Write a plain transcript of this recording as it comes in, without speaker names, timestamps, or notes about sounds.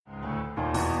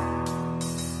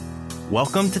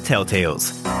Welcome to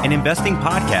Telltales, an investing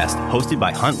podcast hosted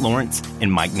by Hunt Lawrence and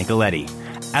Mike Nicoletti.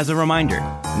 As a reminder,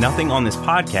 nothing on this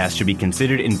podcast should be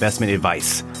considered investment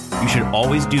advice. You should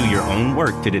always do your own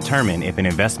work to determine if an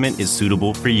investment is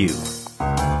suitable for you.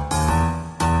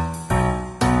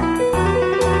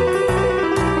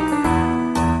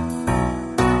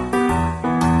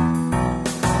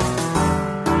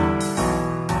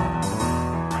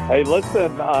 Hey,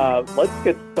 listen, let's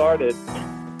get started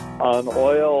on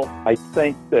oil. I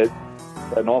think that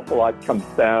an awful lot comes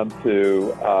down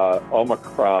to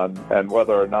Omicron and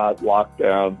whether or not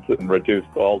lockdowns and reduced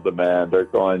oil demand are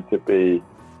going to be,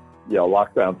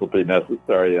 lockdowns will be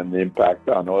necessary and the impact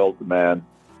on oil demand.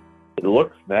 It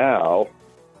looks now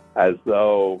as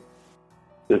though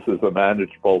this is a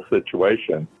manageable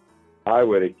situation. I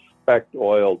would expect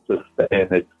oil to stay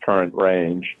in its current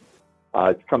range.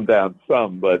 It's come down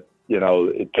some, but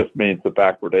it just means the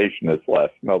backwardation is less.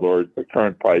 In other words, the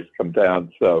current price come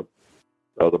down, so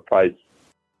the price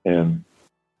in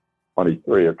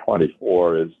 23 or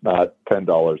 24 is not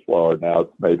 $10 lower. Now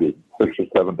it's maybe $6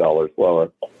 or $7 lower.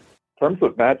 In terms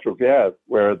of natural gas,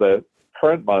 where the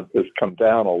current month has come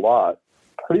down a lot,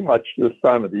 pretty much this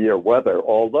time of the year weather,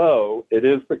 although it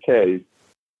is the case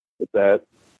that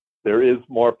there is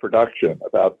more production,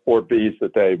 about 4 Bs a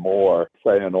day more,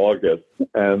 say in August,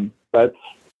 and that's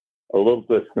a little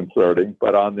disconcerting.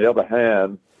 But on the other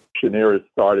hand, Cheniere is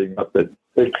starting up its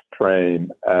 6th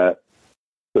train at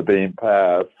Sabine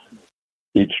Pass.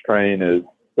 Each train is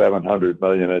 700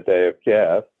 million a day of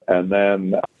gas, and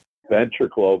then Venture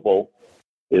Global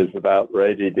is about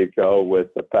ready to go with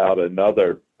about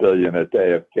another billion a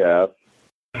day of gas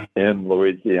in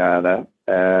Louisiana,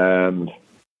 and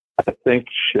I think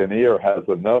Cheniere has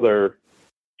another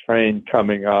train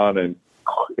coming on in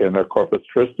their Corpus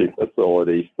Christi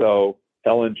facility. So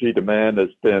LNG demand has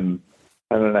been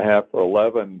 10.5 or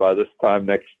 11. By this time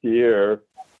next year,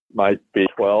 might be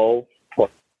 12,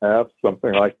 12.5,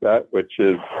 something like that, which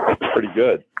is pretty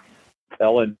good.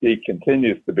 LNG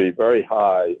continues to be very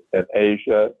high in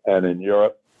Asia and in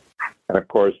Europe. And of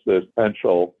course, the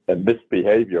potential and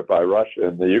misbehavior by Russia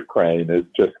in the Ukraine is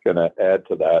just going to add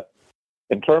to that.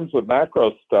 In terms of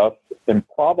macro stuff,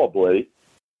 improbably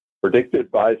predicted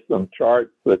by some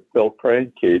charts that Bill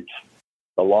Crane keeps,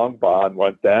 the long bond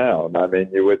went down. I mean,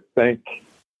 you would think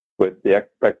with the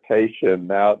expectation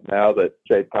now that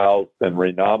Jay Powell's been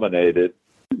renominated,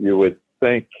 you would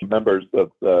think members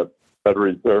of the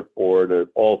Federal Reserve Board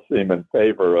all seem in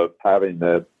favor of having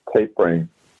the tapering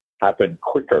happen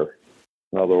quicker.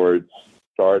 In other words,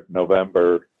 start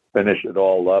November, finish it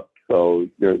all up. So,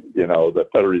 the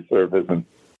Federal Reserve isn't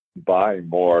buying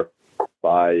more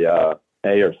by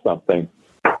May or something.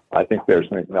 I think there's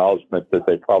an acknowledgement that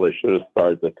they probably should have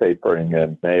started the tapering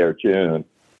in May or June.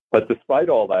 But despite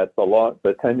all that,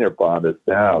 the 10-year bond is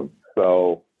down.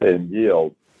 So in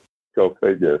yield, go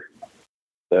figure.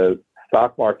 The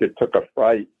stock market took a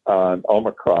fright on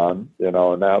Omicron,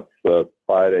 announced the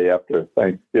Friday after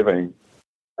Thanksgiving,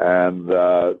 and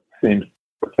seems to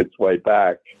work its way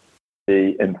back.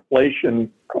 The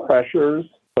inflation pressures,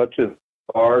 such as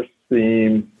ours,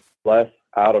 seem less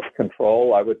out of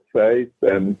control, I would say,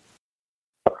 than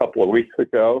a couple of weeks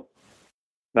ago.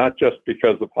 Not just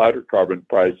because of hydrocarbon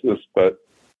prices, but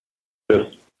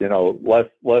just, less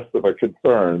of a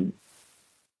concern.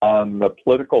 On the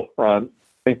political front,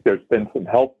 I think there's been some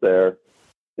help there.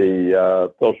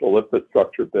 The social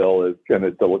infrastructure bill is going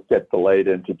to get delayed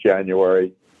into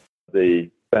January. The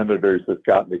senators have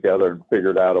gotten together and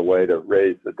figured out a way to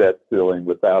raise the debt ceiling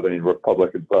without any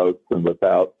Republican votes and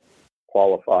without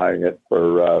qualifying it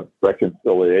for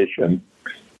reconciliation.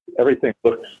 Everything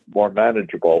looks more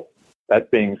manageable. That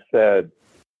being said,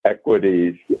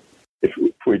 equities, if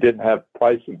we didn't have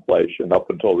price inflation up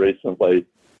until recently,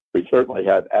 we certainly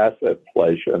had asset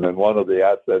inflation, and one of the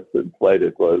assets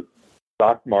inflated was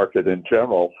stock market in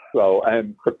general,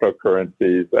 and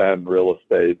cryptocurrencies and real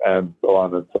estate and so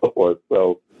on and so forth.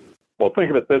 So, think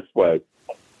of it this way.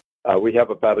 We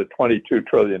have about a $22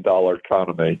 trillion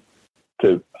economy.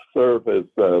 To serve as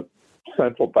the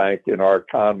central bank in our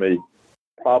economy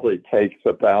probably takes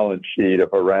a balance sheet of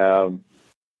around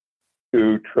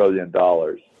 $2 trillion.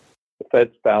 The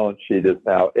Fed's balance sheet is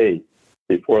now 8.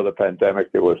 Before the pandemic,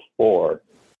 it was 4.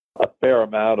 A fair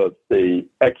amount of the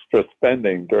extra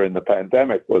spending during the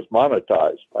pandemic was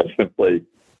monetized by simply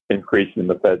increasing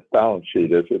the Fed's balance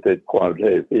sheet as it did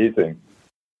quantitative easing.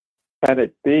 Can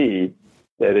it be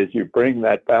that as you bring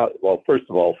that balance, first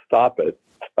of all, stop it.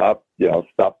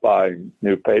 Stop buying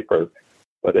new paper.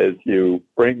 But as you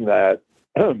bring that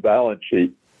balance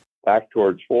sheet back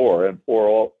towards 4, and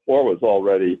 4 was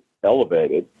already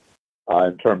elevated,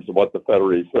 in terms of what the Federal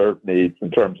Reserve needs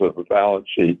in terms of a balance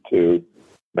sheet to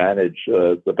manage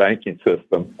the banking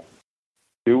system.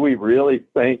 Do we really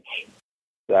think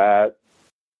that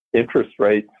interest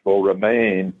rates will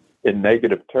remain in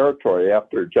negative territory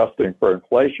after adjusting for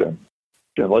inflation?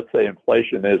 And let's say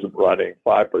inflation isn't running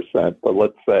 5%, but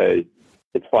let's say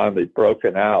it's finally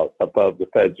broken out above the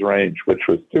Fed's range, which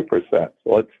was 2%. So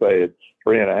let's say it's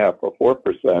 3.5% or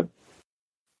 4%.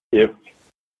 If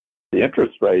the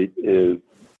interest rate is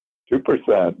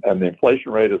 2% and the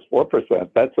inflation rate is 4%,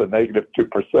 that's a negative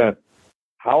 2%.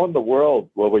 How in the world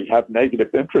will we have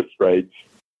negative interest rates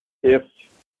if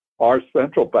our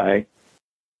central bank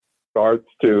starts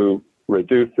to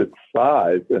reduce its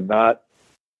size and not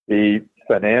be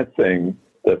financing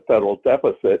the federal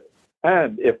deficit?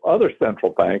 And if other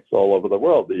central banks all over the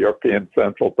world, the European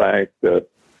Central Bank, the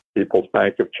People's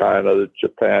Bank of China, the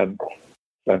Japan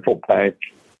Central Bank,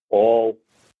 all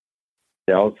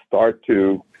start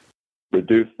to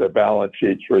reduce their balance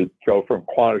sheets, or go from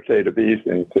quantitative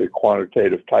easing to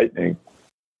quantitative tightening,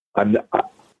 I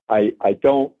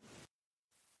don't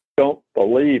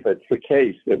believe it's the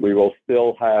case that we will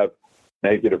still have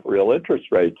negative real interest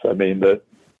rates. I mean, the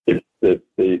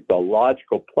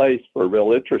logical place for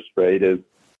real interest rate is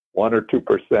 1 or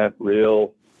 2%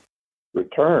 real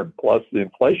return plus the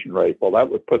inflation rate. Well, that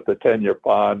would put the 10-year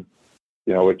bond,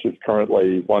 which is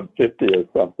currently 150 or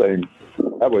something,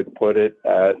 that would put it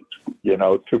at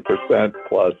 2%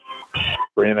 plus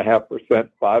 3.5%,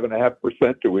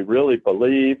 5.5%. Do we really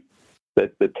believe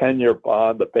that the 10-year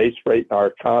bond, the base rate in our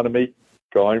economy,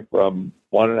 going from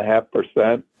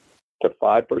 1.5% to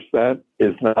 5%,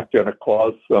 is not going to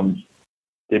cause some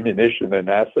diminution in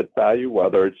asset value,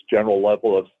 whether it's general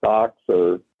level of stocks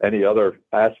or any other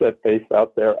asset base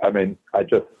out there? I mean, I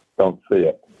just don't see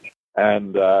it.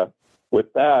 And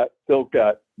with that, still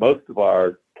got most of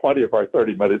our 20 of our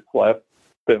 30 minutes left.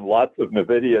 Been lots of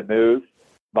NVIDIA news.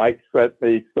 Mike sent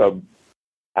me some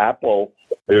Apple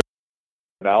news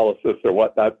analysis or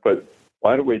whatnot, but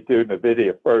why don't we do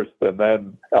NVIDIA first, and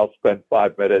then I'll spend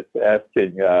 5 minutes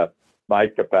asking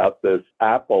Mike about this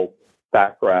Apple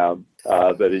background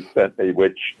that he sent me,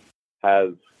 which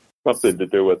has something to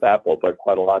do with Apple, but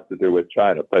quite a lot to do with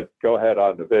China. But go ahead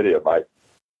on NVIDIA, Mike.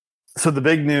 So the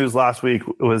big news last week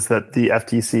was that the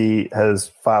FTC has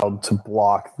filed to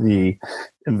block the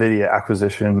NVIDIA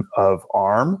acquisition of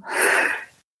ARM.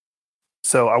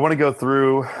 So I want to go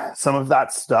through some of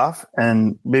that stuff,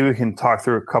 and maybe we can talk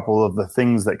through a couple of the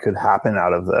things that could happen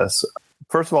out of this.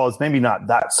 First of all, it's maybe not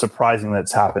that surprising that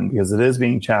it's happened because it is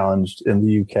being challenged in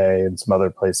the UK and some other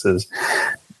places,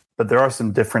 but there are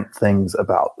some different things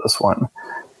about this one.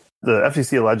 The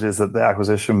FTC alleges that the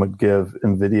acquisition would give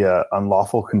NVIDIA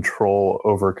unlawful control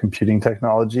over computing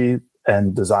technology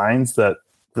and designs that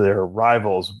their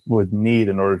rivals would need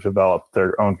in order to develop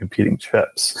their own computing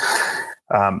chips.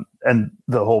 And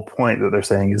the whole point that they're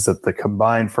saying is that the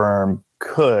combined firm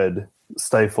could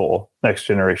stifle next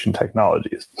generation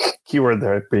technologies. Keyword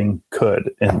there being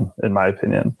could, in my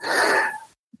opinion.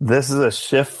 This is a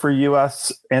shift for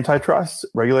U.S. antitrust.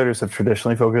 Regulators have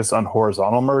traditionally focused on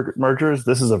horizontal mergers.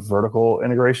 This is a vertical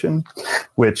integration,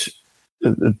 which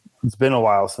it's been a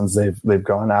while since they've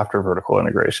gone after vertical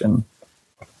integration.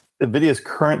 NVIDIA's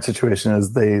current situation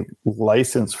is they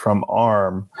license from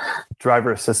ARM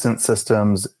driver assistance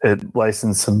systems. It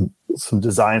licensed some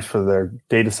designs for their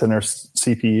data center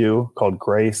CPU called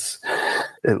Grace.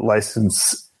 It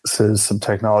licenses some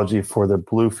technology for their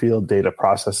Bluefield data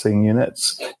processing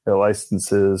units. It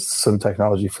licenses some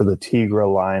technology for the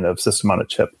Tegra line of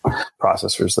system-on-a-chip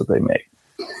processors that they make.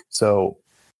 So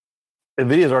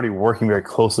NVIDIA is already working very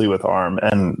closely with ARM,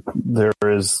 and their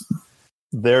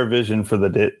vision for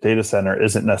the data center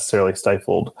isn't necessarily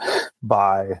stifled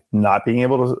by not being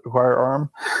able to acquire ARM.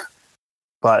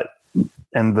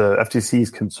 And the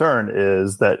FTC's concern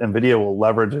is that NVIDIA will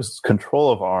leverage its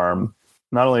control of ARM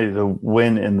not only to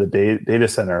win in the data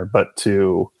center, but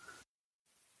to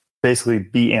basically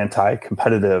be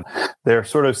anti-competitive. They're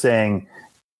sort of saying,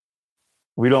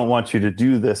 we don't want you to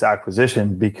do this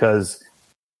acquisition because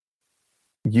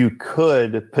you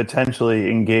could potentially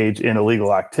engage in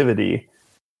illegal activity.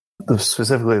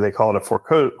 Specifically, they call it a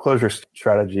foreclosure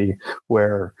strategy,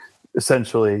 where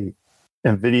essentially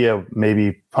NVIDIA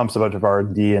maybe pumps a bunch of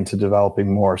R&D into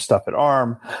developing more stuff at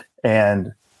ARM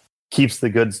and keeps the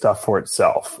good stuff for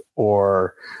itself,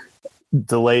 or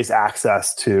delays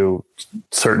access to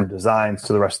certain designs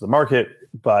to the rest of the market,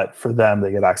 but for them,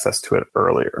 they get access to it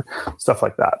earlier. Stuff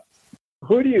like that.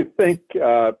 Who do you think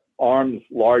ARM's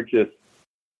largest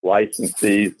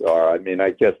licensees are? I mean, I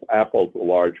guess Apple's a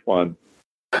large one.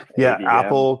 Yeah, ADM.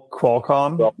 Apple,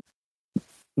 Qualcomm.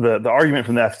 the argument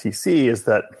from the FTC is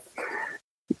that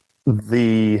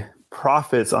the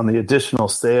profits on the additional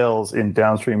sales in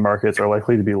downstream markets are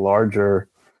likely to be larger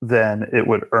than it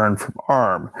would earn from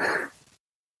ARM.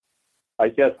 I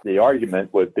guess the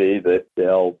argument would be that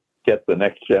they'll get the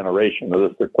next generation of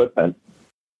this equipment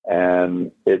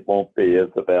and it won't be as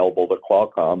available to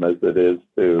Qualcomm as it is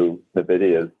to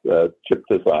NVIDIA's chip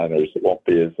designers. It won't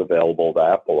be as available to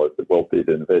Apple as it will be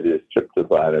to NVIDIA's chip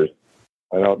designers.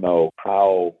 I don't know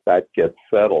how that gets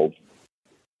settled.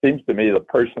 Seems to me the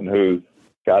person who's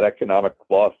got economic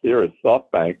loss here is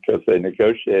SoftBank, because they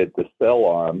negotiated to sell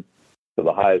ARM to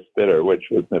the highest bidder, which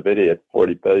was NVIDIA at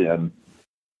 $40 billion.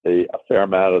 A fair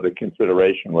amount of the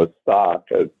consideration was stock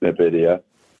at NVIDIA,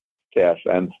 cash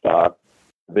and stock.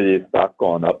 NVIDIA stock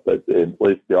going up, but at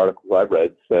least the articles I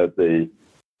read said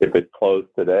if it closed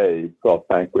today,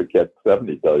 SoftBank would get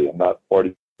 $70 billion, not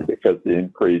 $40, because the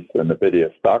increase in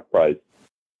NVIDIA stock price.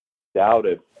 Doubt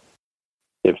if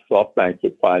SoftBank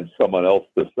could find someone else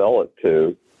to sell it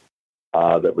to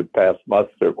that would pass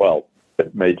muster. Well,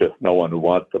 it may just no one who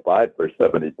wants to buy it for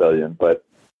 $70 billion. But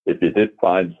if you did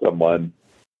find someone,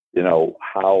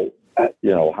 how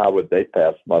would they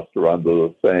pass muster under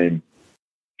the same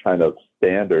kind of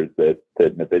standards that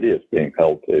NVIDIA is being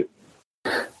held to?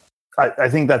 I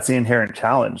think that's the inherent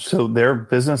challenge. So their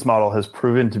business model has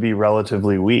proven to be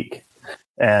relatively weak,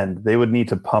 and they would need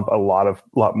to pump a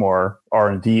lot more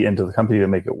R&D into the company to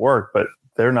make it work. But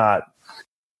they're not.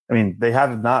 I mean, they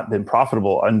have not been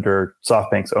profitable under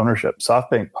SoftBank's ownership.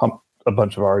 SoftBank pumped a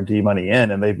bunch of R&D money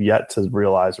in, and they've yet to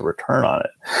realize a return on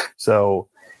it. So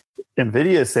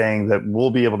NVIDIA is saying that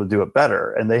we'll be able to do it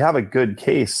better, and they have a good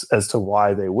case as to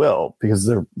why they will, because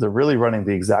they're really running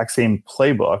the exact same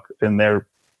playbook in their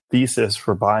thesis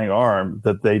for buying ARM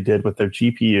that they did with their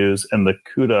GPUs and the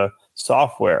CUDA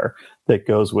software that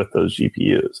goes with those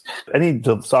GPUs. Any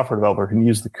software developer can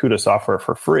use the CUDA software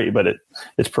for free, but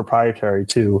it's proprietary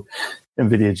to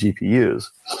NVIDIA GPUs.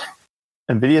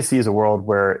 NVIDIA sees a world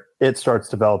where it starts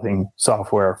developing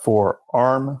software for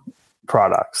ARM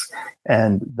products,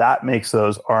 and that makes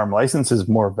those ARM licenses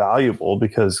more valuable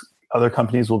because other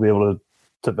companies will be able to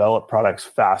develop products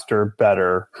faster,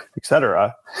 better,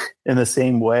 etc. In the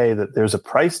same way that there's a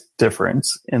price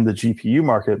difference in the GPU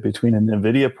market between an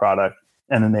NVIDIA product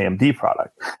and an AMD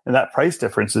product. And that price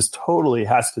difference totally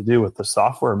has to do with the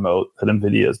software moat that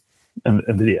NVIDIA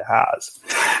has.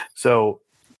 So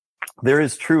there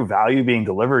is true value being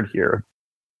delivered here.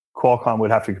 Qualcomm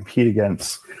would have to compete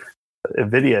against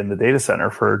NVIDIA in the data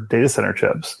center for data center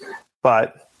chips.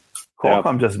 But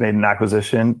Qualcomm just made an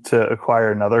acquisition to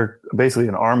acquire basically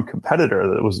an ARM competitor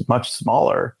that was much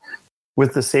smaller,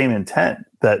 with the same intent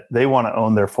that they want to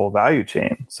own their full value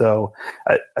chain. So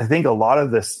I think a lot of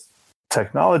this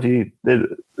technology,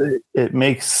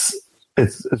 it's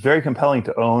very compelling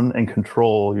to own and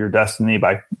control your destiny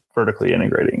by vertically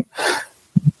integrating.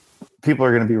 People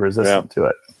are going to be resistant to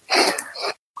it.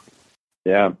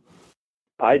 Yeah.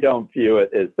 I don't view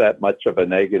it as that much of a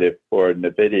negative for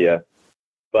NVIDIA,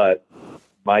 but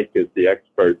Mike is the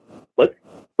expert.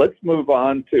 Let's move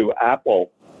on to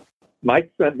Apple.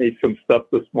 Mike sent me some stuff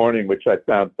this morning, which I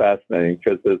found fascinating,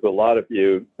 because as a lot of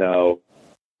you know,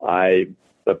 I'm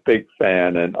a big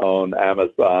fan and own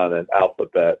Amazon and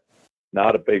Alphabet.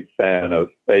 Not a big fan of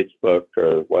Facebook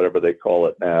or whatever they call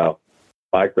it now,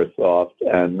 Microsoft,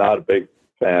 and not a big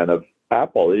fan of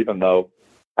Apple, even though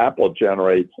Apple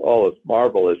generates all this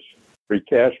marvelous free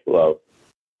cash flow.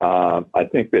 I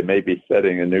think they may be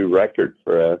setting a new record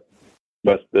for a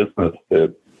U.S. business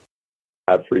to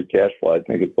have free cash flow. I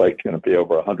think it's going to be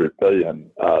over $100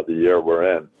 billion the year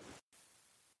we're in.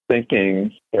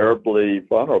 Thinking terribly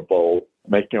vulnerable,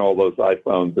 making all those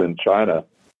iPhones in China.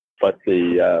 But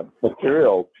the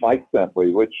material Mike sent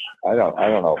me, which I don't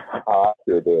know how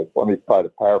accurate it is. Let me try to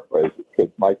paraphrase it,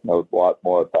 because Mike knows a lot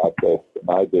more about this than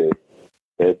I do.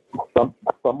 It's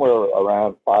somewhere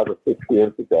around 5 or 6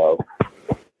 years ago,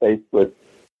 faced with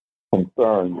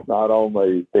concerns, not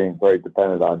only being very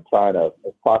dependent on China,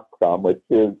 Foxconn, which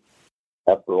is,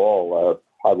 after all,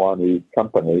 a Taiwanese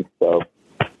company, so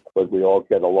but we all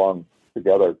get along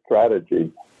together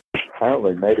strategy,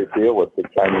 apparently made a deal with the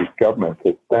Chinese government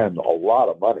to spend a lot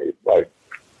of money, like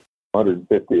 $150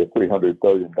 or $300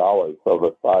 billion over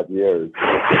 5 years,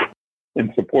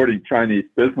 in supporting Chinese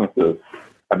businesses.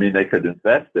 I mean, they could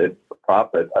invest it for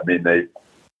profit. I mean, they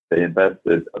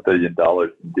invested $1 billion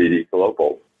in DD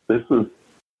Global. This was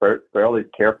fairly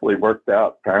carefully worked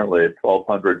out. Apparently, a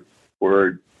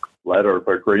 1,200-word letter of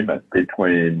agreement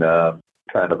between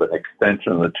kind of an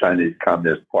extension of the Chinese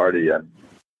Communist Party and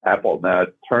Apple. Now,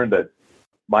 it turned out,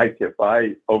 Mike, if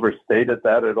I overstated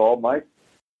that at all, Mike?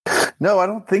 No, I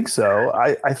don't think so.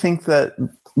 I think that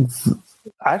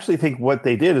I actually think what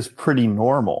they did is pretty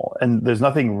normal, and there's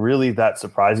nothing really that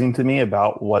surprising to me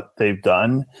about what they've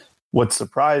done. What's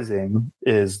surprising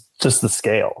is just the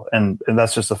scale, and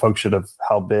that's just a function of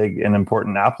how big and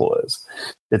important Apple is.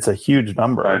 It's a huge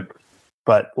number, right?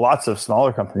 But lots of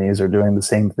smaller companies are doing the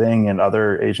same thing in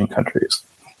other Asian countries.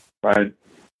 Right.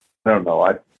 I don't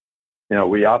know.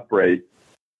 We operate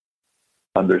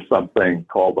under something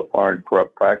called the Foreign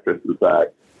Corrupt Practices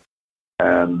Act.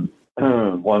 And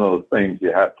one of the things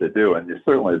you have to do, and you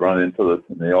certainly run into this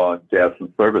in the oil and gas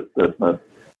and service business,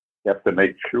 you have to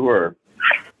make sure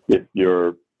if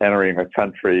you're entering a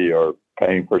country or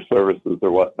paying for services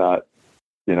or whatnot,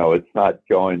 it's not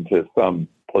going to some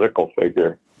political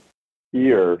figure.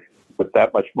 Here, with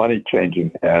that much money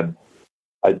changing hands,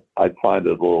 I find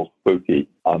it a little spooky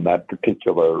on that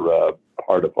particular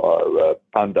part of our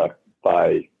conduct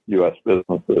by U.S.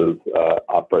 businesses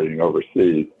operating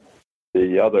overseas.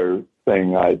 The other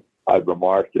thing I'd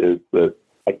remark is that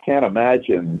I can't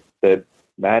imagine that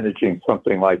managing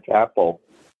something like Apple,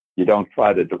 you don't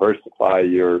try to diversify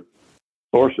your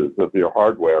sources of your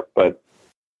hardware. But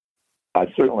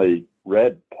I certainly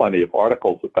read plenty of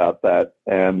articles about that,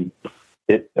 and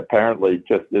it apparently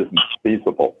just isn't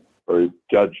feasible, or is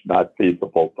judged not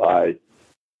feasible by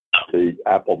the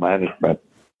Apple management.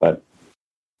 But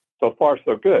so far,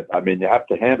 so good. I mean, you have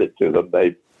to hand it to them.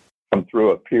 They've come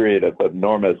through a period of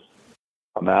enormous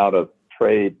amount of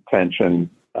trade tension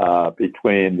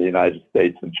between the United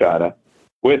States and China,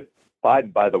 with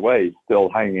Biden, by the way, still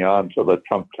hanging on to the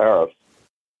Trump tariffs,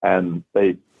 and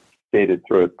they skated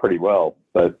through it pretty well.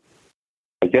 But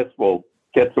I guess we'll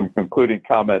get some concluding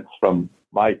comments from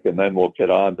Mike, and then we'll get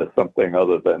on to something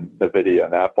other than NVIDIA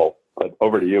and Apple. But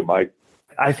over to you, Mike.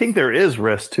 I think there is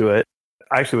risk to it.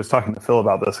 I actually was talking to Phil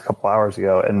about this a couple hours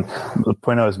ago, and the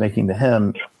point I was making to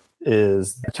him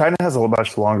is China has a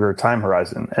much longer time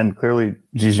horizon, and clearly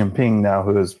Xi Jinping now,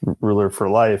 who is ruler for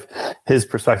life, his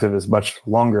perspective is much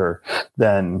longer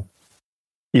than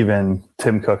even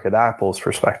Tim Cook at Apple's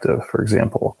perspective, for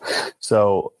example.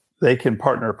 So they can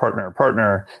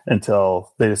partner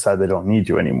until they decide they don't need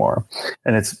you anymore.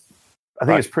 And I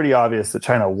think it's pretty obvious that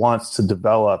China wants to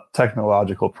develop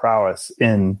technological prowess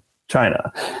in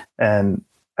China. And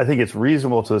I think it's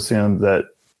reasonable to assume that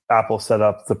Apple set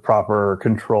up the proper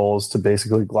controls to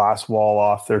basically glass wall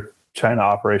off their China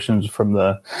operations from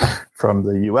the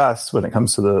US when it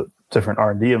comes to the different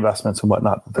R&D investments and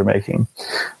whatnot that they're making.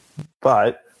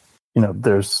 But,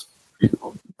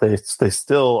 they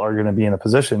still are going to be in a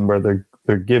position where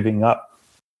they're giving up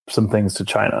some things to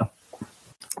China.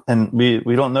 And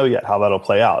we don't know yet how that'll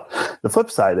play out. The flip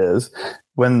side is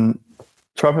when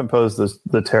Trump imposed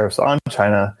the tariffs on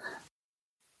China,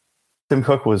 Tim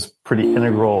Cook was pretty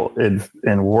integral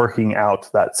in working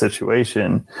out that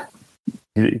situation.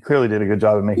 He clearly did a good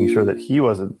job of making sure that he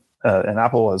wasn't, and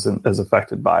Apple wasn't as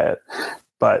affected by it.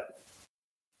 But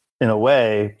in a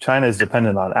way, China is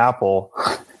dependent on Apple,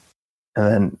 and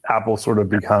then Apple sort of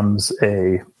becomes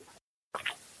a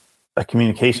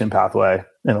communication pathway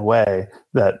in a way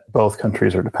that both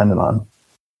countries are dependent on.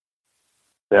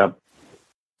 Yeah.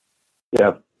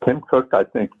 Tim Cook, I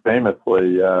think,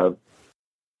 famously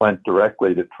went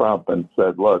directly to Trump and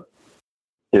said, look,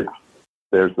 if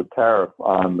there's a tariff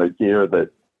on the gear that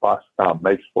Foxconn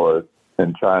makes for us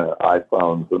in China,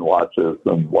 iPhones and watches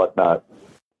and whatnot,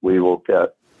 we will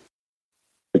get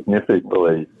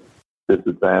significantly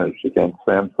disadvantaged against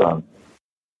Samsung.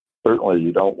 Certainly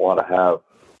you don't want to have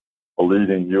a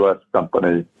leading U.S.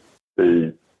 company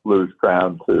lose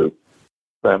ground to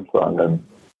Samsung, and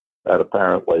that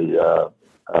apparently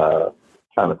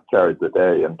kind of carried the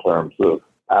day in terms of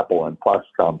Apple and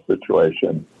Foxconn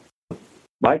situation.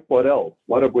 Mike, what else?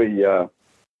 What have we,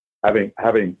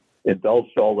 having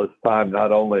indulged all this time,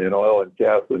 not only in oil and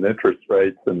gas and interest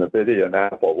rates and NVIDIA and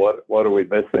Apple, what are we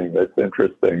missing that's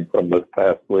interesting from this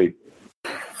past week?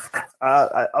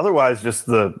 Otherwise, just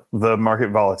the market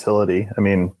volatility. I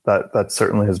mean, that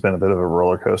certainly has been a bit of a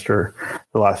roller coaster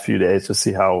the last few days to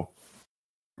see how.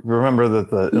 Remember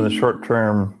that in the short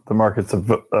term, the market's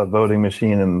a voting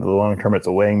machine, and the long term, it's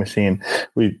a weighing machine.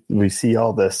 We see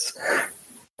all this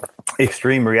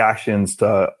extreme reactions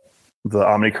to the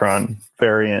Omicron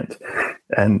variant,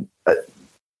 and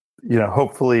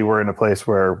hopefully we're in a place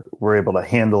where we're able to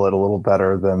handle it a little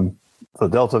better than the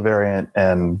Delta variant,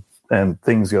 and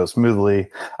things go smoothly.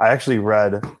 I actually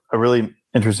read a really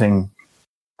interesting,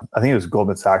 I think it was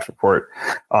Goldman Sachs report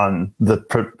on the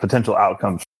potential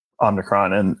outcomes of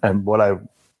Omicron, and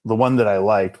the one that I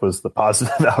liked was the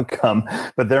positive outcome,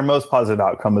 but their most positive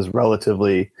outcome is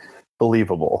relatively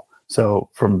believable. So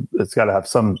it's got to have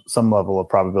some level of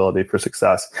probability for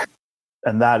success.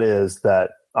 And that is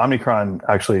that Omicron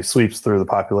actually sweeps through the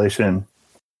population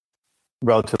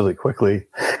relatively quickly.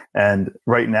 And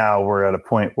right now we're at a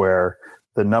point where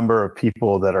the number of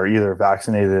people that are either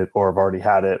vaccinated or have already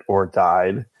had it or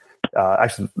died.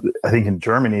 Actually, I think in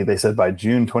Germany, they said by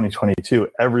June 2022,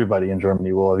 everybody in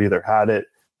Germany will have either had it,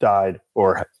 died,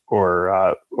 or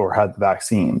had the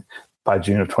vaccine by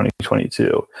June of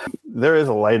 2022. There is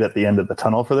a light at the end of the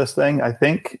tunnel for this thing, I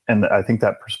think. And I think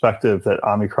that perspective that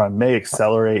Omicron may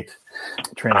accelerate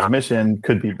transmission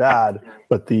could be bad,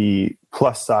 but the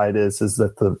plus side is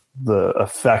that the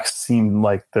effects seem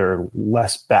like they're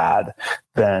less bad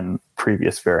than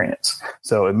previous variants.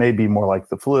 So it may be more like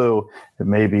the flu. It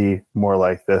may be more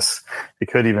like this. It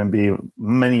could even be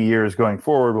many years going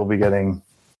forward, we'll be getting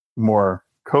more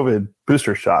COVID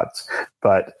booster shots,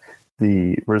 but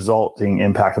the resulting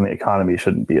impact on the economy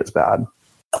shouldn't be as bad.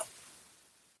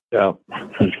 Yeah,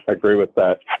 I agree with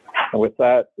that. And with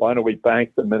that, why don't we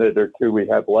bank the minute or two we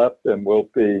have left, and we'll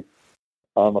be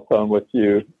on the phone with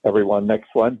you, everyone, next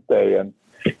Wednesday. And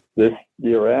this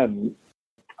year end,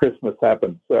 Christmas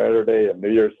happens Saturday and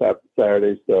New Year's happens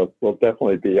Saturday, so we'll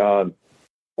definitely be on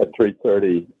at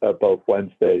 3:30 both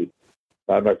Wednesdays.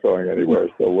 I'm not going anywhere,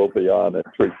 so we'll be on at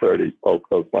 3:30 both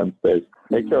those Wednesdays.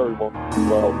 Take care, everyone.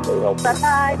 Well, stay healthy.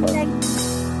 Bye-bye. Bye-bye.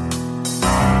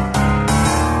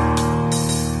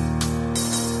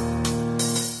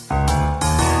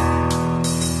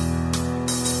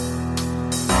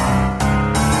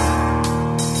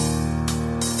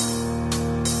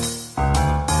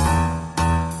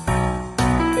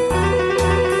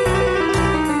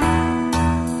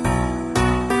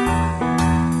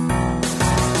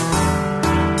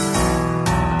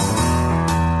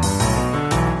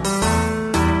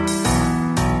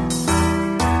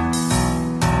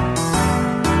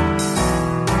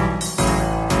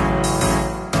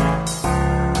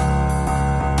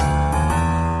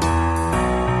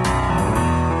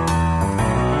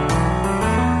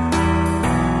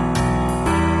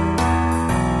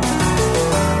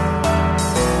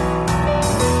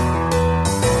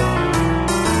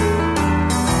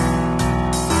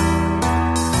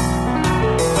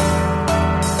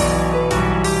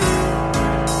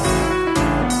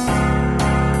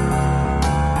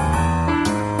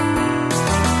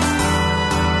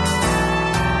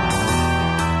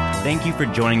 Thank you for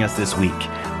joining us this week.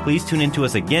 Please tune in to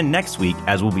us again next week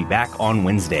as we'll be back on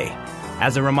Wednesday.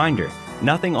 As a reminder,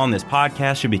 nothing on this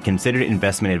podcast should be considered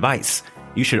investment advice.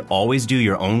 You should always do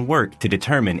your own work to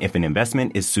determine if an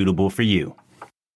investment is suitable for you.